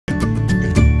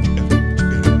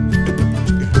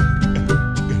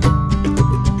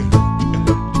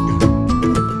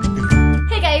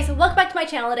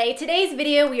channel today. Today's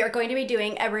video, we are going to be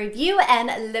doing a review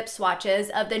and lip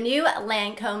swatches of the new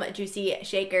Lancome Juicy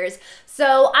Shakers.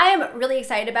 So I am really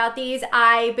excited about these.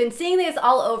 I've been seeing these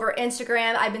all over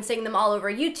Instagram. I've been seeing them all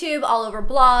over YouTube, all over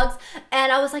blogs.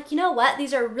 And I was like, you know what?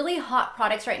 These are really hot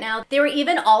products right now. They were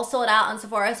even all sold out on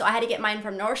Sephora, so I had to get mine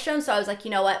from Nordstrom. So I was like,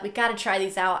 you know what? We gotta try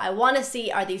these out. I wanna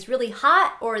see, are these really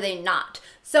hot or are they not?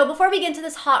 So before we get into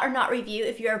this hot or not review,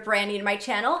 if you're brand new to my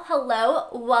channel, hello,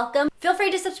 welcome. Feel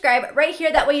free to subscribe right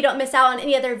here, that way you don't miss out on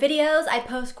any other videos. I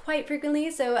post quite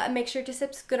frequently, so make sure to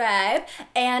subscribe.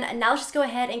 And now let's just go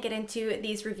ahead and get into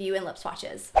these review and lip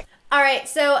swatches. All right,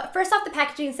 so first off, the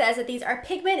packaging says that these are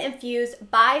pigment-infused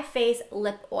by Face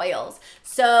lip oils.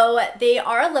 So they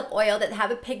are a lip oil that have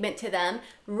a pigment to them.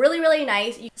 Really, really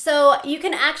nice. So you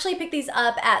can actually pick these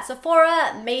up at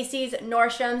Sephora, Macy's,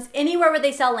 Nordstrom's, anywhere where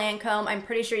they sell Lancome. I'm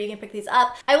pretty sure you can pick these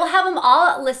up. I will have them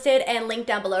all listed and linked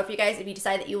down below for you guys if you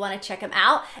decide that you want to check them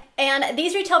out. And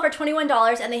these retail for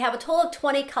 $21 and they have a total of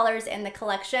 20 colors in the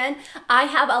collection. I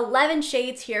have 11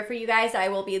 shades here for you guys that I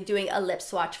will be doing a lip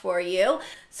swatch for you.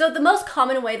 So the most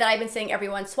common way that I've been seeing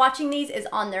everyone swatching these is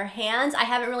on their hands. I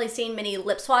haven't really seen many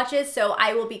lip swatches, so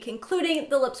I will be concluding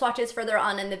the lip swatches further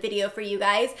on in the video for you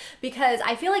guys, because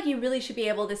I feel like you really should be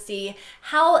able to see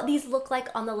how these look like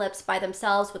on the lips by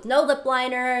themselves with no lip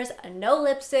liners, no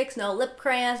lipsticks, no lip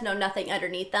crayons, no nothing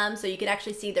underneath them, so you can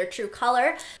actually see their true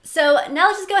color. So now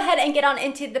let's just go ahead and get on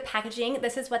into the packaging.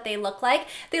 This is what they look like.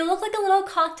 They look like a little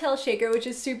cocktail shaker, which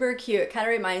is super cute. It kind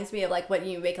of reminds me of like when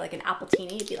you make like an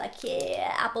appletini. You'd be like,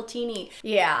 yeah, appletini.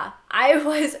 Yeah, I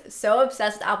was so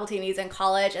obsessed with appletinis in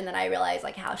college, and then I realized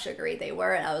like how sugary they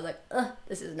were, and I was like, ugh,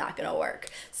 this is not gonna work.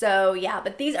 So yeah,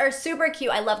 but these are super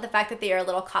cute. I love the fact that they are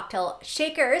little cocktail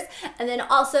shakers. And then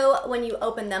also when you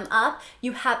open them up,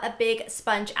 you have a big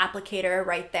sponge applicator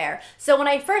right there. So when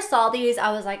I first saw these,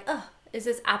 I was like, ugh, is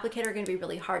this applicator going to be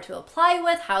really hard to apply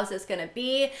with? How's this going to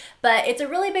be? But it's a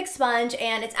really big sponge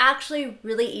and it's actually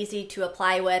really easy to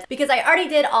apply with, because I already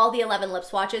did all the 11 lip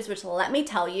swatches, which let me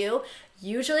tell you,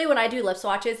 usually when I do lip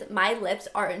swatches, my lips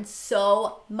are in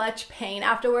so much pain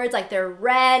afterwards. Like they're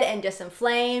red and just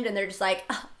inflamed and they're just like,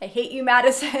 oh, I hate you,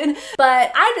 Madison.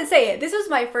 But I have to say, this was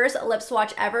my first lip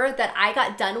swatch ever that I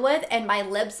got done with, and my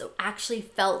lips actually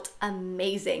felt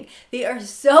amazing. They are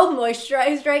so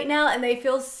moisturized right now and they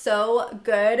feel so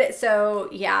good. So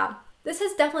yeah. This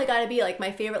has definitely got to be like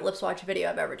my favorite lip swatch video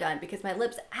I've ever done, because my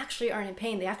lips actually aren't in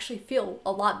pain. They actually feel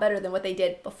a lot better than what they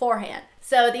did beforehand.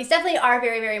 So these definitely are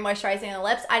very, very moisturizing on the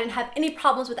lips. I didn't have any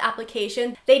problems with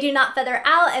application. They do not feather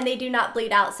out and they do not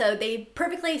bleed out. So they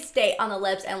perfectly stay on the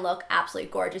lips and look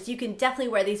absolutely gorgeous. You can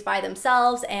definitely wear these by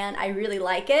themselves and I really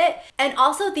like it. And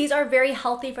also these are very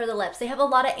healthy for the lips. They have a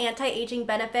lot of anti-aging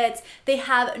benefits. They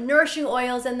have nourishing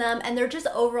oils in them and they're just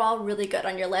overall really good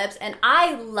on your lips. And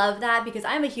I love that because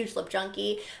I'm a huge lip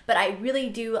junkie, but I really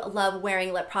do love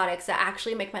wearing lip products that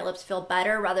actually make my lips feel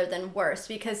better rather than worse,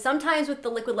 because sometimes with the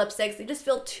liquid lipsticks, they just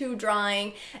feel too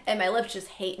drying and my lips just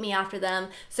hate me after them.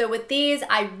 So with these,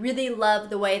 I really love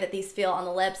the way that these feel on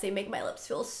the lips. They make my lips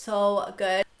feel so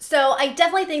good. So I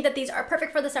definitely think that these are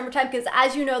perfect for the summertime, because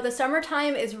as you know, the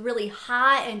summertime is really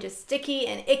hot and just sticky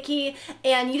and icky,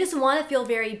 and you just want to feel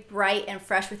very bright and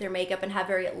fresh with your makeup and have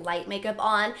very light makeup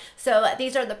on. So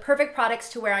these are the perfect products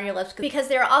to wear on your lips because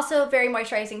they're also very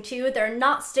moisturizing too. They're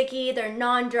not sticky, they're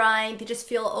non-drying, they just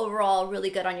feel overall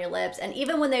really good on your lips. And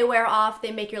even when they wear off,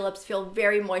 they make your lips feel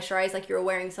very moisturized, like you're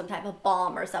wearing some type of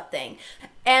balm or something.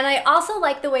 And I also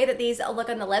like the way that these look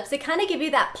on the lips. They kind of give you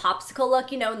that popsicle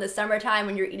look, you know, in the summertime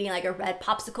when you're eating like a red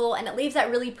popsicle, and it leaves that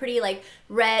really pretty like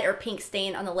red or pink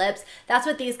stain on the lips. That's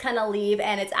what these kind of leave,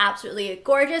 and it's absolutely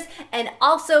gorgeous. And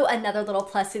also another little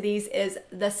plus to these is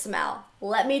the smell.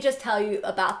 Let me just tell you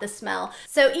about the smell.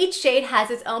 So each shade has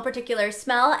its own particular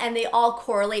smell and they all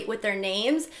correlate with their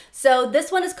names. So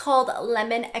this one is called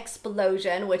Lemon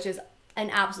Explosion, which is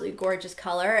an absolutely gorgeous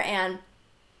color, and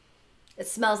it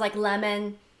smells like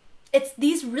lemon.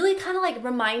 These really kind of like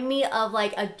remind me of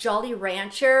like a Jolly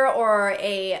Rancher or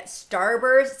a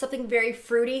Starburst, something very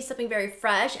fruity, something very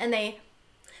fresh, and they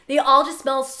all just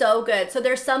smell so good. So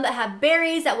there's some that have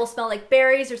berries that will smell like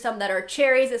berries. There's some that are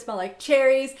cherries that smell like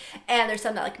cherries. And there's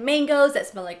some that like mangoes that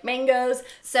smell like mangoes.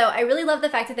 So I really love the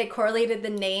fact that they correlated the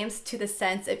names to the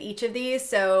scents of each of these.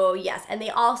 So yes, and they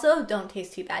also don't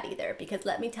taste too bad either, because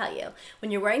let me tell you,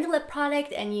 when you're wearing a lip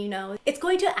product and you know it's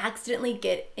going to accidentally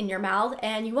get in your mouth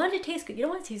and you want it to taste good, you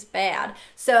don't want it to taste bad.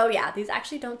 So yeah, these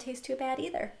actually don't taste too bad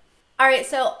either. All right,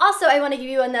 so also I want to give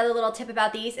you another little tip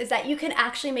about these is that you can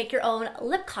actually make your own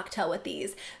lip cocktail with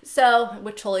these. So,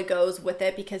 which totally goes with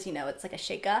it because, you know, it's like a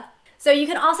shaker. So you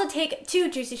can also take 2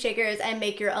 Juicy Shakers and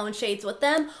make your own shades with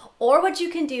them. Or what you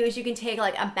can do is you can take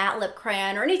like a matte lip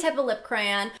crayon or any type of lip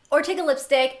crayon, or take a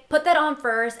lipstick, put that on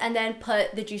first, and then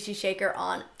put the Juicy Shaker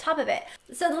on top of it.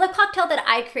 So the lip cocktail that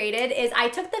I created is I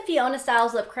took the Fiona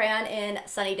Styles lip crayon in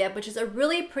Sunny Dip, which is a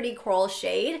really pretty coral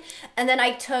shade. And then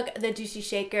I took the Juicy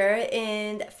Shaker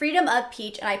in Freedom of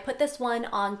Peach and I put this one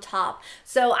on top.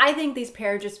 So I think these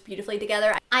pair just beautifully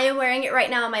together. I am wearing it right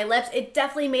now on my lips. It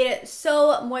definitely made it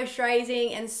so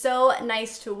moisturizing and so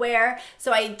nice to wear.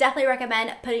 So I definitely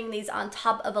recommend putting these on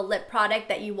top of a lip product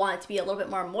that you want it to be a little bit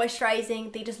more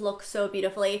moisturizing. They just look so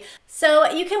beautifully.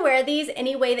 So you can wear these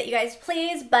any way that you guys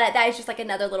please, but that is just like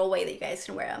another little way that you guys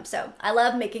can wear them. So I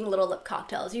love making little lip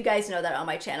cocktails. You guys know that on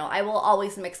my channel. I will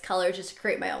always mix colors just to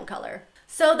create my own color.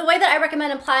 So the way that I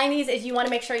recommend applying these is you want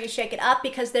to make sure you shake it up,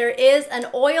 because there is an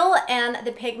oil and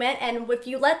the pigment, and if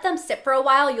you let them sit for a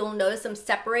while, you'll notice them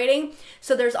separating.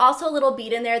 So there's also a little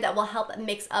bead in there that will help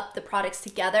mix up the products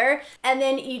together. And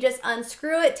then you just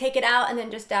unscrew it, take it out, and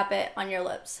then just dab it on your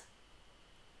lips.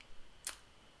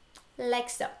 Like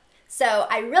so. So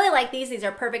I really like these. These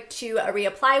are perfect to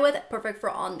reapply with, perfect for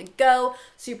on the go,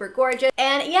 super gorgeous.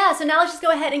 And yeah, so now let's just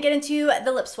go ahead and get into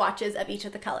the lip swatches of each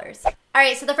of the colors. All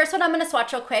right, so the first one I'm gonna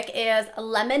swatch real quick is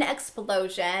Lemon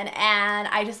Explosion, and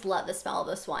I just love the smell of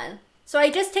this one. So I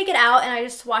just take it out and I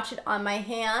just swatch it on my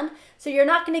hand. So you're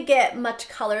not gonna get much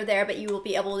color there, but you will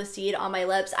be able to see it on my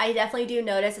lips. I definitely do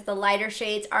notice that the lighter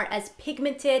shades aren't as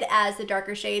pigmented as the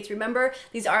darker shades. Remember,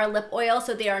 these are lip oil,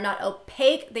 so they are not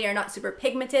opaque. They are not super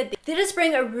pigmented. They just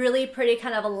bring a really pretty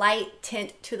kind of a light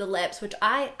tint to the lips, which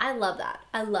I love that.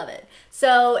 I love it.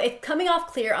 So it's coming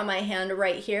off clear on my hand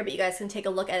right here, but you guys can take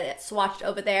a look at it swatched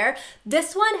over there.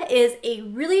 This one is a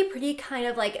really pretty kind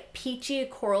of like peachy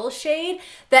coral shade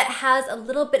that has a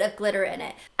little bit of glitter in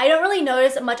it. I don't really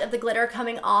notice much of the glitter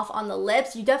coming off on the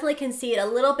lips. You definitely can see it a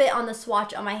little bit on the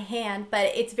swatch on my hand,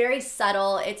 but it's very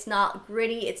subtle. It's not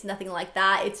gritty. It's nothing like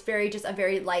that. It's very just a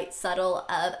very light subtle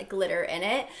of glitter in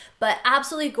it, but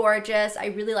absolutely gorgeous. I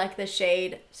really like this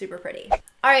shade. Super pretty.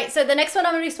 All right, so the next one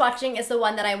I'm gonna be swatching is the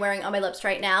one that I'm wearing on my lips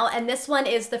right now, and this one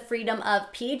is the Freedom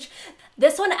of Peach.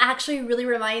 This one actually really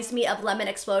reminds me of Lemon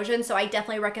Explosion, so I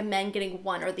definitely recommend getting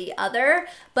one or the other.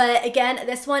 But again,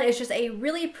 this one is just a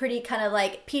really pretty kind of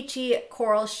like peachy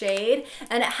coral shade,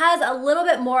 and it has a little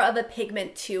bit more of a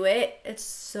pigment to it. It's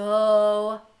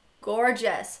so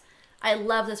gorgeous. I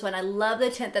love this one. I love the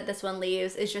tint that this one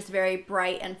leaves. It's just very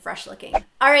bright and fresh looking.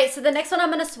 All right, so the next one I'm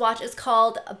gonna swatch is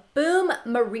called Boom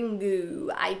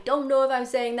Maringu. I don't know if I'm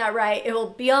saying that right. It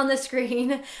will be on the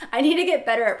screen. I need to get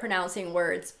better at pronouncing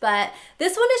words, but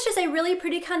this one is just a really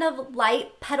pretty kind of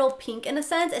light petal pink in a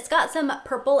sense. It's got some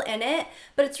purple in it,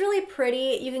 but it's really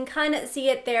pretty. You can kind of see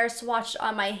it there swatched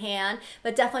on my hand,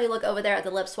 but definitely look over there at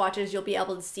the lip swatches. You'll be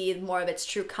able to see more of its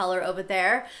true color over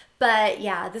there. But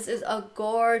yeah, this is a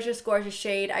gorgeous, gorgeous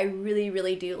shade. I really,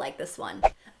 really do like this one.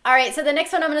 All right, so the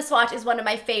next one I'm gonna swatch is one of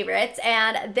my favorites,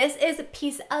 and this is a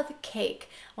Piece of Cake.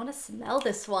 I wanna smell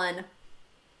this one.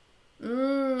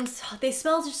 They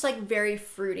smell just like very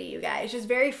fruity, you guys. Just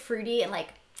very fruity and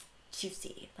like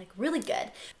juicy, like really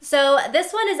good. So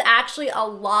this one is actually a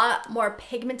lot more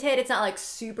pigmented. It's not like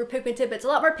super pigmented, but it's a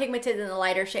lot more pigmented than the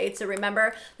lighter shade. So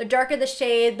remember, the darker the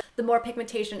shade, the more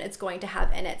pigmentation it's going to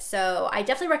have in it. So I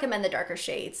definitely recommend the darker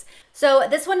shades. So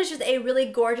this one is just a really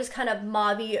gorgeous kind of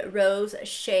mauvey rose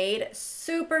shade.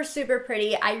 Super, super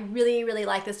pretty. I really, really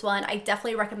like this one. I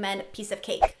definitely recommend Piece of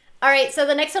Cake. All right, so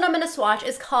the next one I'm gonna swatch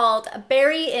is called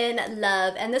Berry in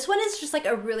Love, and this one is just like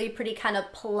a really pretty kind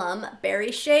of plum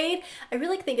berry shade. I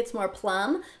really think it's more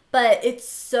plum, but it's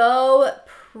so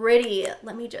pretty.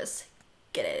 Let me just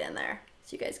get it in there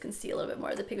so you guys can see a little bit more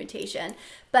of the pigmentation.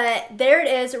 But there it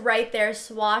is right there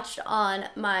swatched on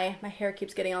my hair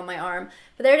keeps getting on my arm.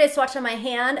 But there it is swatched on my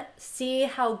hand. See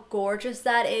how gorgeous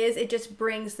that is? It just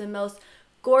brings the most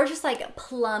gorgeous like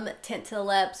plum tint to the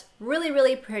lips. Really,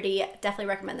 really pretty. Definitely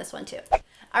recommend this one too.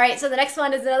 All right, so the next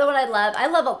one is another one I love. I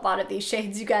love a lot of these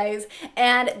shades, you guys.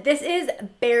 And this is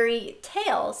Berry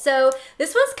Tail. So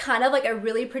this one's kind of like a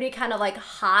really pretty kind of like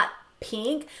hot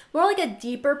pink, more like a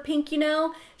deeper pink, you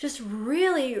know, just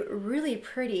really, really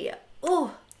pretty.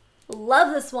 Oh,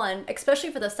 love this one,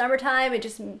 especially for the summertime. It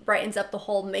just brightens up the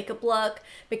whole makeup look,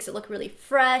 makes it look really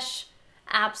fresh.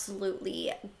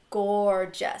 Absolutely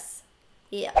gorgeous.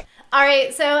 Yeah. All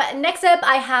right, so next up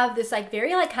I have this like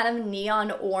very like kind of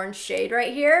neon orange shade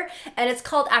right here, and it's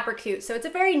called Apricot. So it's a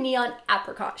very neon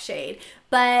apricot shade,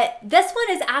 but this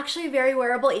one is actually very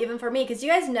wearable even for me, because you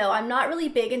guys know I'm not really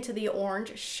big into the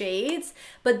orange shades,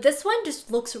 but this one just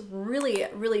looks really,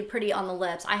 really pretty on the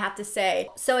lips, I have to say.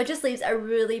 So it just leaves a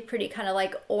really pretty kind of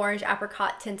like orange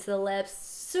apricot tint to the lips.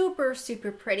 Super,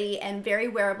 super pretty and very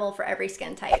wearable for every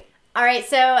skin type. All right,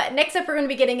 so next up we're going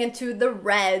to be getting into the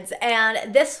reds,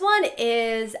 and this one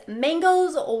is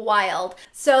Mangoes Wild.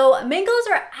 So mangoes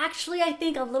are actually, I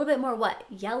think, a little bit more what,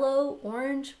 yellow,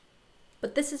 orange,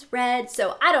 but this is red,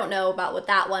 so I don't know about with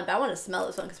that one, but I want to smell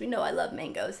this one because we know I love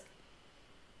mangoes.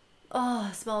 Oh,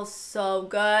 it smells so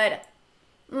good.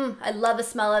 I love the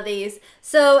smell of these.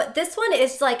 So this one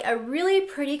is like a really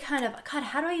pretty kind of, God,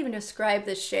 how do I even describe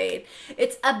this shade?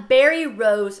 It's a berry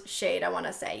rose shade, I want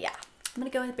to say, yeah. I'm gonna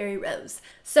go with berry rose.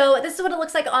 So this is what it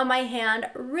looks like on my hand.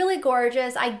 Really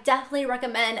gorgeous. I definitely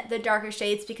recommend the darker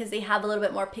shades because they have a little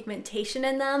bit more pigmentation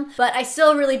in them, but I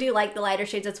still really do like the lighter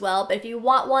shades as well. But if you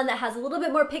want one that has a little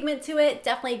bit more pigment to it,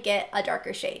 definitely get a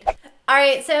darker shade. All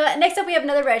right, so next up we have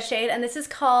another red shade, and this is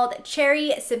called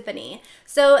Cherry Symphony.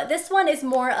 So this one is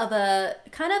more of a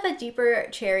kind of a deeper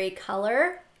cherry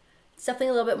color. It's definitely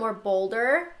a little bit more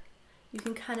bolder. You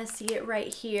can kind of see it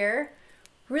right here.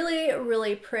 Really,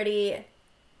 really pretty,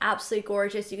 absolutely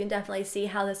gorgeous. You can definitely see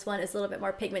how this one is a little bit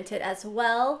more pigmented as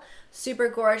well. Super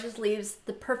gorgeous, leaves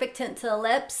the perfect tint to the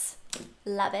lips.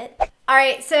 Love it. All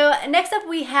right, so next up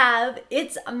we have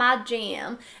It's My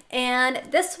Jam, and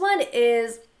this one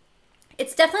is,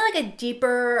 it's definitely like a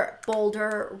deeper,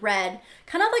 bolder red,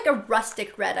 kind of like a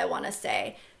rustic red, I want to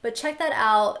say. But check that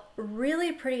out,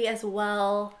 really pretty as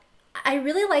well. I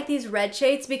really like these red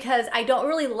shades because I don't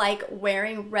really like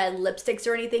wearing red lipsticks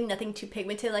or anything, nothing too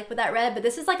pigmented like with that red, but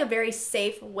this is like a very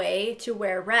safe way to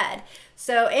wear red.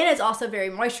 So, and it's also very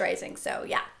moisturizing. So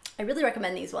yeah, I really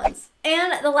recommend these ones.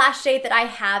 And the last shade that I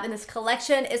have in this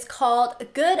collection is called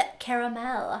Good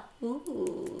Caramel.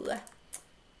 Ooh.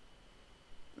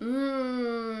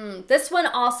 This one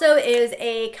also is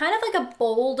a kind of like a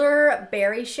bolder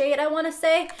berry shade, I want to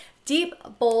say. Deep,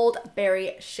 bold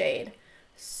berry shade.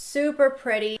 Super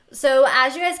pretty. So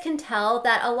as you guys can tell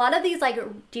that a lot of these like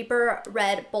deeper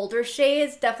red bolder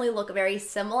shades definitely look very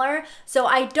similar. So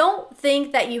I don't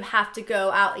think that you have to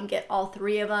go out and get all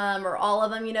three of them or all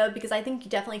of them, you know, because I think you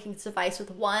definitely can suffice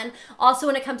with one. Also,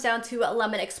 when it comes down to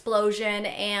Lemon Explosion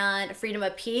and Freedom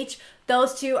of Peach,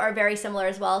 those two are very similar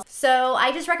as well. So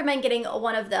I just recommend getting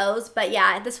one of those. But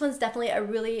yeah, this one's definitely a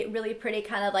really, really pretty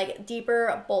kind of like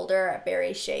deeper, bolder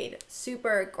berry shade.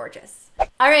 Super gorgeous.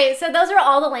 All right, so those are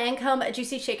all the Lancome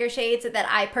Juicy Shaker shades that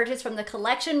I purchased from the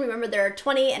collection. Remember, there are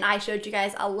 20 and I showed you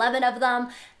guys 11 of them.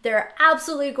 They're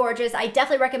absolutely gorgeous. I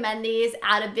definitely recommend these.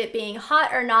 Out of it being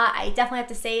hot or not, I definitely have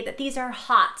to say that these are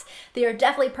hot. They are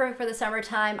definitely perfect for the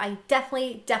summertime. I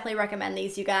definitely recommend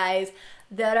these, you guys.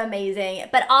 They're amazing.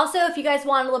 But also, if you guys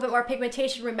want a little bit more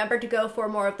pigmentation, remember to go for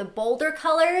more of the bolder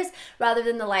colors rather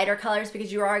than the lighter colors,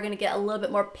 because you are going to get a little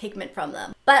bit more pigment from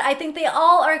them. But I think they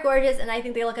all are gorgeous and I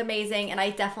think they look amazing, and I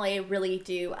definitely really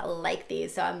do like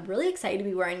these. So I'm really excited to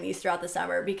be wearing these throughout the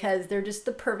summer because they're just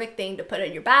the perfect thing to put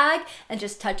in your bag and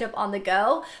just touch up on the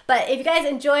go. But if you guys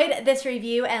enjoyed this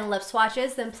review and lip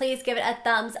swatches, then please give it a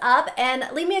thumbs up and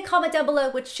leave me a comment down below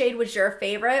which shade was your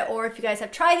favorite, or if you guys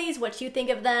have tried these, what you think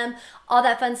of them, all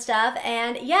that fun stuff.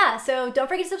 And yeah, so don't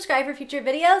forget to subscribe for future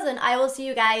videos, and I will see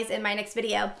you guys in my next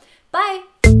video.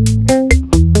 Bye!